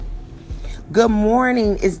Good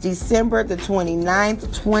morning. It's December the 29th,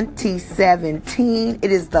 2017.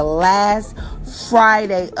 It is the last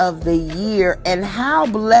Friday of the year. And how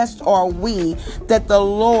blessed are we that the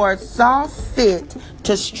Lord saw fit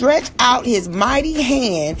to stretch out his mighty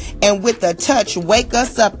hand and with a touch wake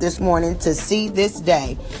us up this morning to see this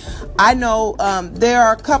day. I know there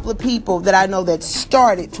are a couple of people that I know that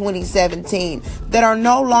started 2017 that are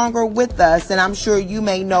no longer with us. And I'm sure you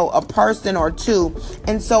may know a person or two.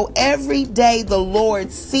 And so every day the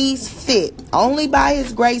Lord sees fit, only by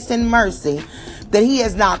his grace and mercy, that he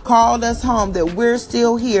has not called us home, that we're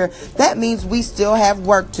still here. That means we still have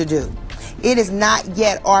work to do. It is not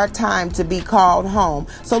yet our time to be called home.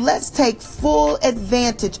 So let's take full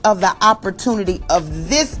advantage of the opportunity of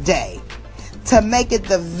this day to make it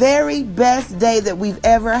the very best day that we've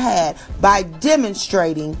ever had by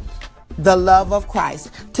demonstrating the love of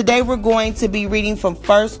Christ. Today we're going to be reading from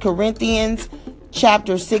 1 Corinthians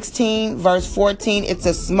chapter 16, verse 14. It's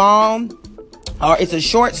a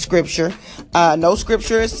short scripture. No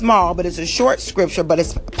scripture is small, but it's a short scripture, but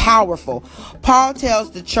it's powerful. Paul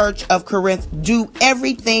tells the church of Corinth, do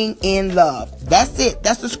everything in love. That's it.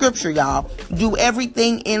 That's the scripture, y'all. Do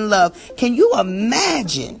everything in love. Can you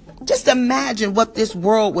imagine? Just imagine what this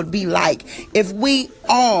world would be like if we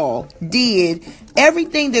all did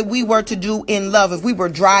everything that we were to do in love. If we were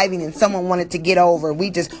driving and someone wanted to get over and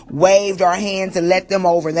we just waved our hands and let them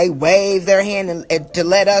over, and they waved their hand and to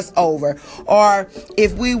let us over. Or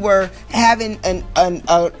if we were having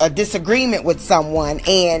a disagreement with someone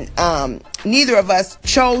and neither of us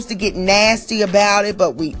chose to get nasty about it,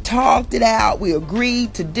 but we talked it out. We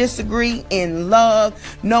agreed to disagree in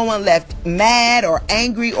love. No one left mad or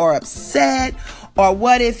angry or upset. Or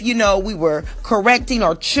what if, we were correcting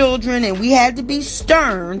our children and we had to be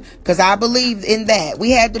stern, because I believe in that.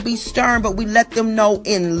 We had to be stern, but we let them know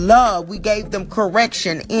in love. We gave them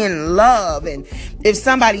correction in love. And if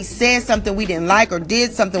somebody said something we didn't like or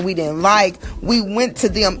did something we didn't like, we went to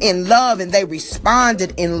them in love and they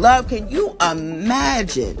responded in love. Can you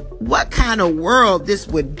imagine what kind of world this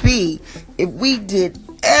would be if we did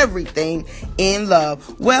everything in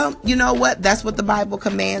love? Well, you know what? That's what the Bible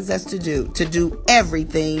commands us to do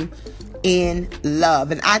everything in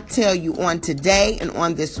love. And I tell you, on today and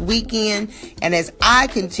on this weekend, and as I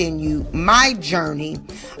continue my journey,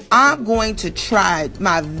 I'm going to try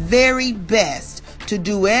my very best to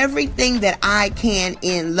do everything that I can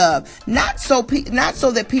in love. Not so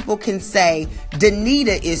that people can say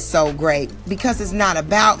Danita is so great, because it's not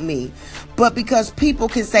about me, but because people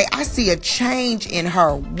can say, I see a change in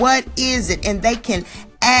her. What is it? And they can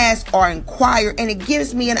ask or inquire, and it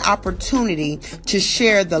gives me an opportunity to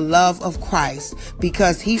share the love of Christ,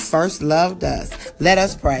 because he first loved us. Let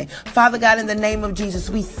us pray. Father God, in the name of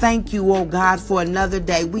Jesus, we thank you, oh God, for another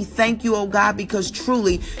day. We thank you, oh God, because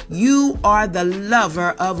truly you are the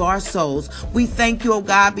lover of our souls. We thank you, oh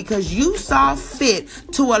God, because you saw fit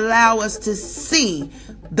to allow us to see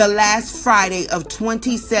the last Friday of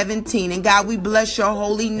 2017. And God, we bless your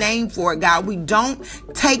holy name for it, God. We don't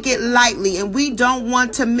take it lightly, and we don't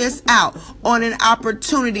want to miss out on an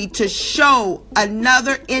opportunity to show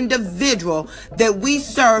another individual that we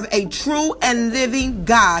serve a true and living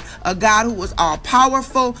God, a God who is all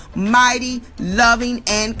powerful, mighty, loving,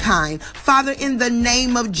 and kind. Father, in the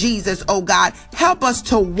name of Jesus, oh God, help us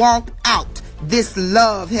to walk out this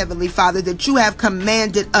love, Heavenly Father, that you have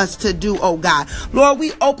commanded us to do, oh God. Lord,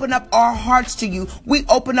 we open up our hearts to you. We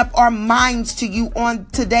open up our minds to you on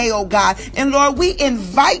today, oh God. And Lord, we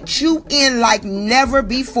invite you in like never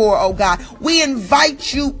before, oh God. We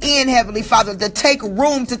invite you in, Heavenly Father, to take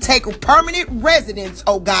room, to take permanent residence,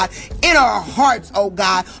 oh God, in our hearts, oh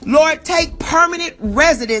God. Lord, take permanent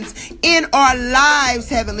residence in our lives,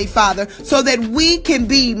 Heavenly Father, so that we can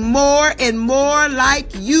be more and more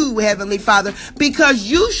like you, Heavenly Father,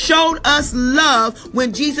 because you showed us love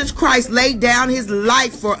when Jesus Christ laid down his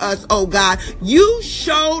life for us, oh God. You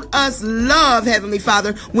showed us love, Heavenly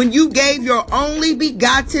Father, when you gave your only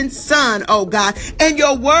begotten Son, oh God. And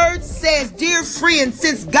your word says, dear friends,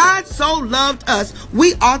 since God so loved us,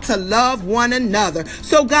 we ought to love one another.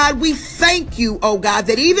 So God, we thank you, oh God,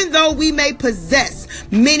 that even though we may possess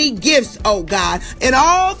many gifts, oh God, and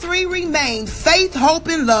all three remain, faith, hope,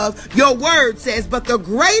 and love, your word says, but the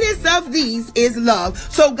greatest of these is love.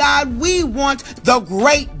 So God, we want the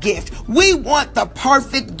great gift. We want the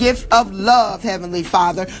perfect gift of love, Heavenly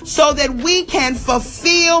Father, so that we can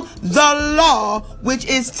fulfill the law, which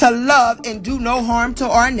is to love and do no harm to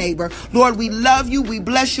our neighbor. Lord, we love you, we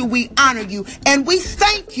bless you, we honor you, and we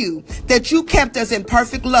thank you that you kept us in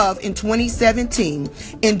perfect love in 2017.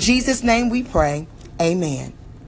 In Jesus' name we pray. Amen.